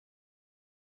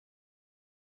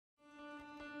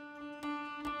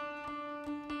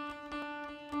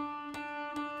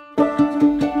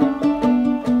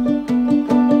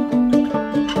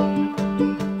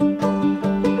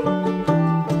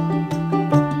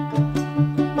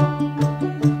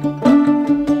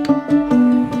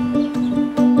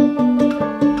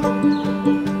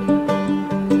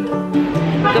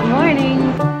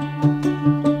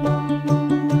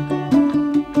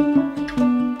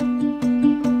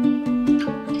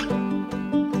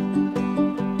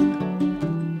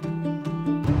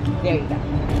There you go.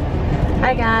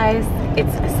 Hi guys,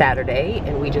 it's Saturday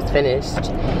and we just finished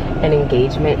an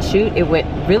engagement shoot. It went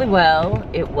really well.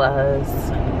 It was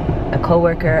a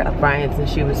co-worker of Brian's and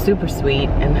she was super sweet,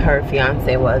 and her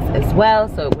fiance was as well,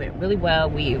 so it went really well.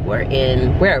 We were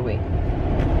in, where are we?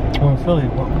 We're in Philly.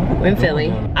 We're in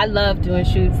Philly. I love doing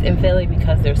shoots in Philly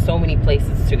because there's so many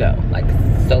places to go, like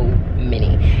so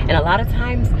many. And a lot of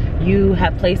times you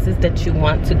have places that you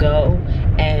want to go,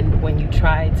 and when you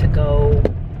try to go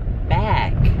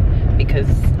back because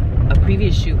a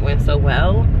previous shoot went so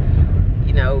well,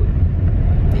 you know,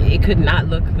 it could not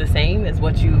look the same as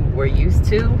what you were used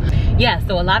to. Yeah,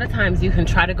 so a lot of times you can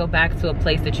try to go back to a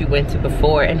place that you went to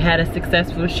before and had a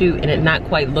successful shoot and it not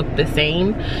quite look the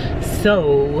same.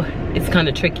 So it's kind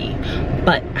of tricky.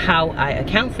 But how I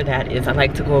account for that is I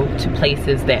like to go to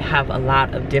places that have a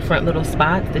lot of different little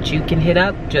spots that you can hit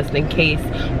up, just in case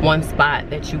one spot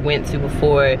that you went to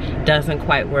before doesn't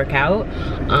quite work out.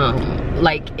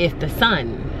 Like if the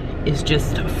sun is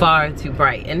just far too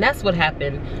bright, and that's what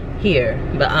happened here.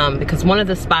 But because one of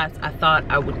the spots I thought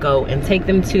I would go and take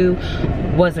them to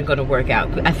wasn't going to work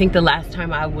out. I think the last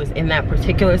time I was in that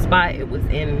particular spot, it was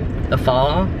in the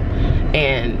fall,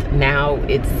 and now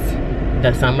it's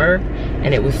the summer,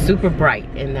 and it was super bright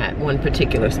in that one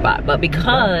particular spot. But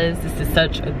because this is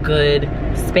such a good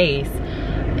space,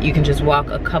 you can just walk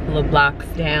a couple of blocks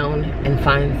down and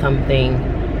find something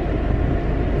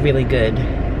really good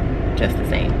just the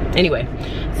same. Anyway,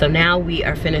 so now we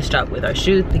are finished up with our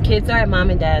shoot. The kids are at mom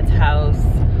and dad's house.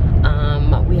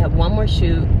 We have one more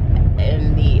shoot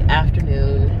in the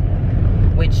afternoon,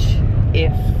 which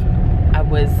if I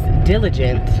was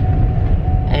diligent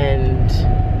and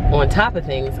on top of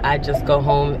things, I just go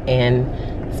home and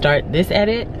start this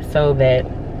edit so that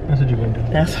that's what you're gonna do.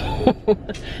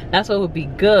 That's what would be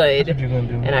good. That's what you're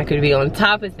gonna do. And I could be on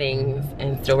top of things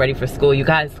and still ready for school. You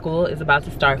guys, school is about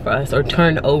to start for us, or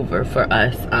turn over for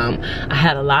us. I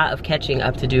had a lot of catching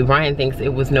up to do. Brian thinks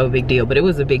it was no big deal, but it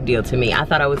was a big deal to me. I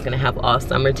thought I was gonna have all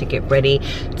summer to get ready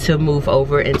to move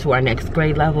over into our next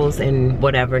grade levels and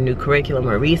whatever new curriculum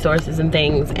or resources and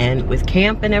things. And with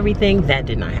camp and everything, that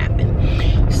did not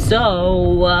happen.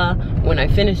 So when I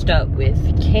finished up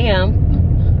with camp,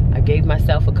 I gave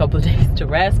myself a couple of days to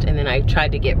rest, and then I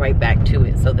tried to get right back to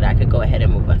it so that I could go ahead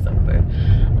and move us over.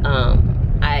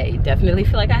 I definitely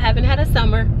feel like I haven't had a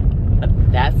summer, but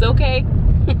that's okay.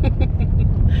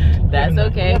 That's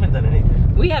okay. We haven't done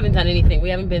anything. We haven't done anything. We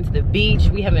haven't been to the beach.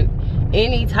 We haven't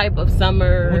any type of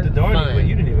summer went to Darney, fun. but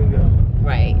you didn't even go.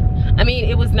 Right. I mean,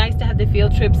 it was nice to have the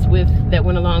field trips that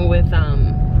went along with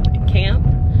camp.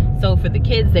 So for the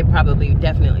kids, they probably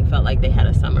definitely felt like they had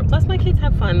a summer. Plus my kids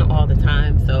have fun all the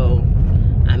time, so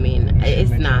I mean, it's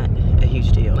not a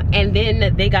huge deal. And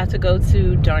then they got to go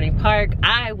to Darney Park.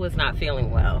 I was not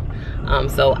feeling well,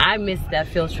 so I missed that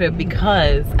field trip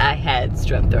because I had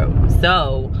strep throat.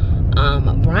 So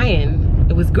Brian,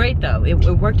 it was great though. It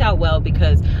worked out well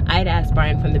because I had asked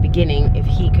Brian from the beginning if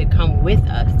he could come with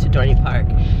us to Darney Park.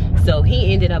 So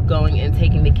he ended up going and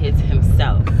taking the kids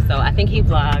himself. So I think he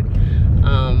vlogged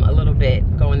a little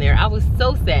bit going there. I was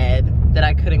so sad that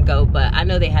I couldn't go, but I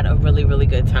know they had a really, really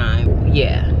good time.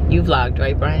 Yeah, you vlogged,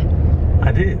 right, Brian?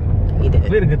 I did. He did.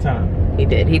 We had a good time. He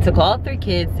did. He took all 3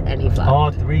 kids and he vlogged.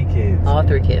 All 3 kids. All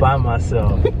 3 kids. By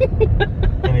myself.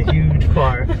 In a huge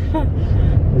park.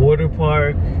 Water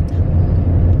park.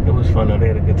 It was fun though. They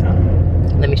had a good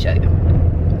time. Let me show you.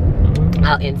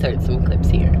 I'll insert some clips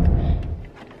here.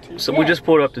 So we just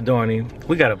pulled up to Darney.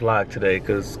 We got a vlog today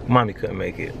because mommy couldn't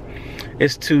make it.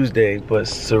 It's Tuesday, but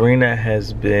Syreena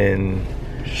has been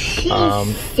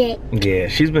sick. Yeah,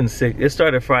 she's been sick. It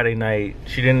started Friday night.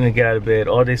 She didn't get out of bed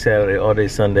all day Saturday, all day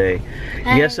Sunday.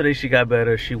 Yesterday she got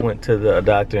better. She went to the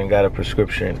doctor and got a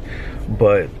prescription.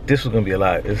 But this was gonna be a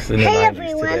lot. It's in the 90s Hey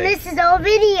everyone, today. this is our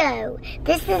video.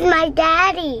 This is my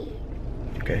daddy.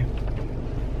 Okay.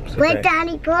 We're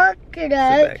Darney Park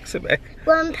today. Sit back.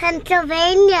 We're in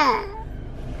Pennsylvania.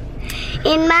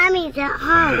 And mommy's at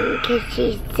home because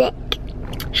she's sick.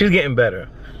 She's getting better.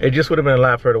 It just would have been a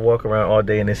lot for her to walk around all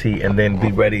day in this heat and then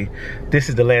be ready. This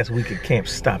is the last week of camp.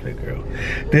 Stop it, girl.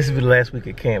 This is the last week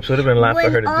of camp, so it would have been a lot for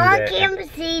her to do that. When all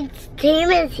Campus team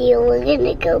is here, we're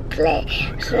gonna go play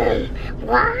some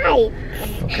rides.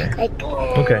 Okay. Like,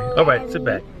 Okay. All right. Sit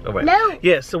back. All right. No.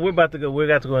 Yeah. So we're about to go. We're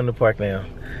about to go in the park now.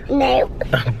 No.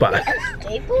 Bye.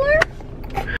 Stapler?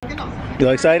 You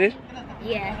excited?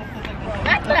 Yeah.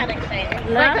 Not that excited.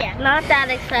 Not that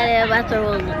excited about the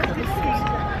roller coaster.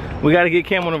 We got to get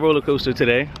Cam on a roller coaster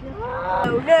today.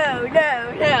 No.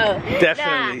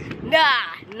 Definitely.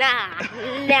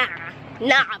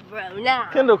 Nah, bro, nah.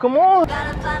 Kendall, come on.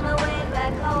 Gotta find my way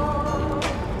back home.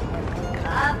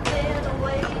 I've been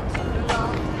away too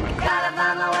long. Gotta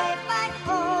find my way back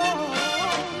home.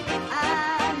 I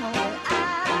know that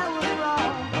I was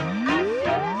wrong.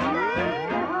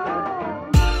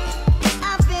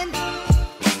 I've been,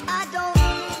 I don't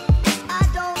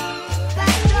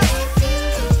back trouble.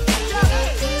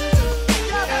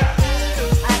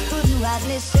 I couldn't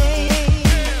rightly say.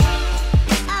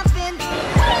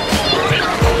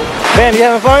 Man, you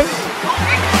having fun?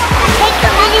 Take the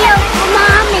video for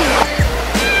mommy.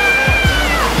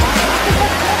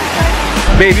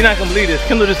 Babe, you're not gonna believe this.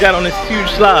 Kendall just got on this huge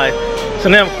slide. So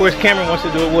now, of course, Cameron wants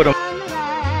to do it with him.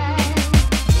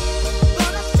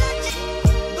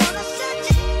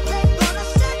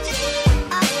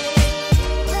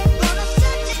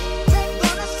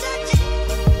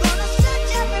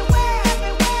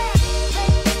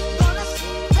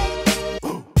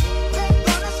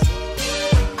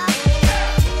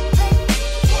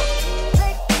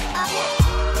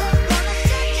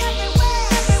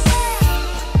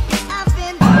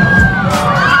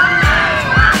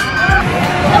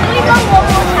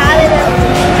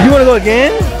 Go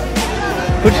again?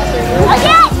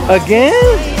 Again?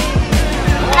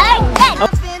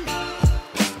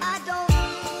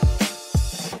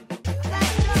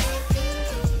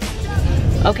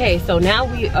 Okay, so now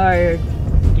we are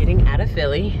getting out of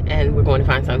Philly and we're going to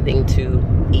find something to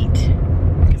eat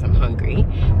because I'm hungry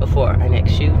before our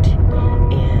next shoot.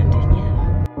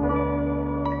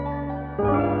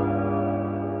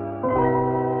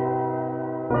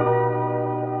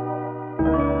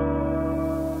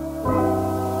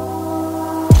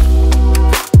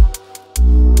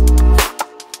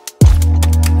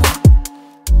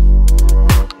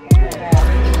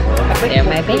 And they're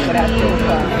my baby.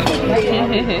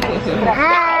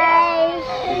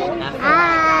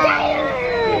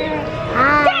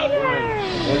 Hi.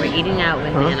 We're eating out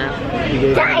with Nana.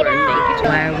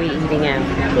 Why are we eating out?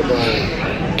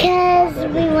 Because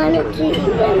we wanted to eat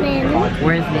banana.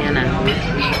 Where's Nana?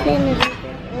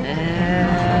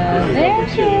 There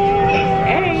she is.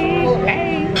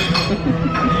 Hey.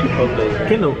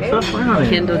 Kendall, stop frowning.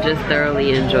 Kendall just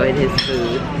thoroughly enjoyed his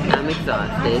food. I'm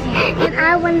exhausted. And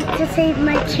I wanted to save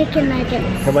my chicken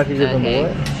nuggets. How about you give them Okay.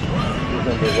 what?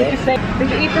 Did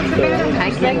you eat them together? Hi,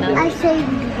 Kendall. I saved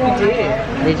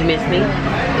them. Did you miss me?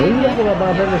 What are you talking about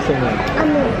Bob Evans?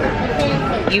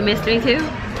 You missed me too?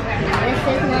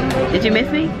 Did you miss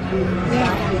me?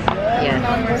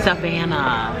 Yeah.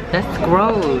 Savannah. That's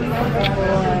gross.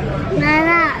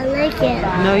 Nana, I like it.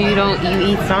 No, you don't. You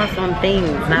eat sauce on things,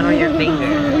 not on your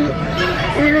finger.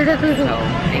 So,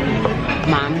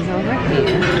 Mom is over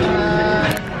here.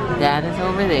 Dad is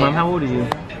over there. Mom, how old are you?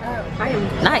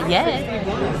 Not yet.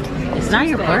 It's not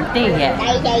your birthday yet.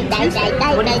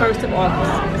 21st of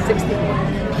August, 61.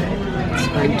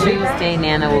 On Tuesday,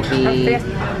 Nana will be...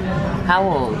 How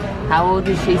old? How old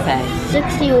did she say?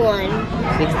 61.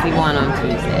 61 on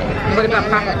Tuesday. What about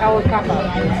Papa? How old Papa?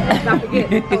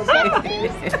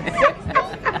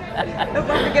 Don't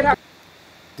forget her.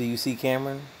 Do you see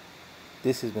Cameron?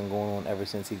 This has been going on ever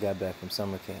since he got back from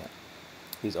summer camp.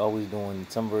 He's always doing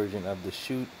some version of the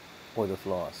shoot or the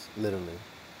floss, literally.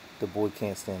 The boy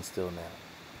can't stand still now.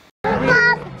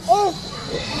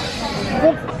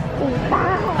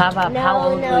 Papa, how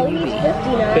old will you be?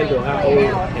 59. Kendall, how old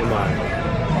am I?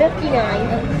 59.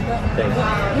 Thanks.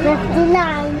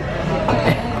 59.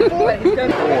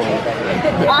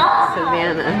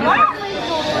 Savannah.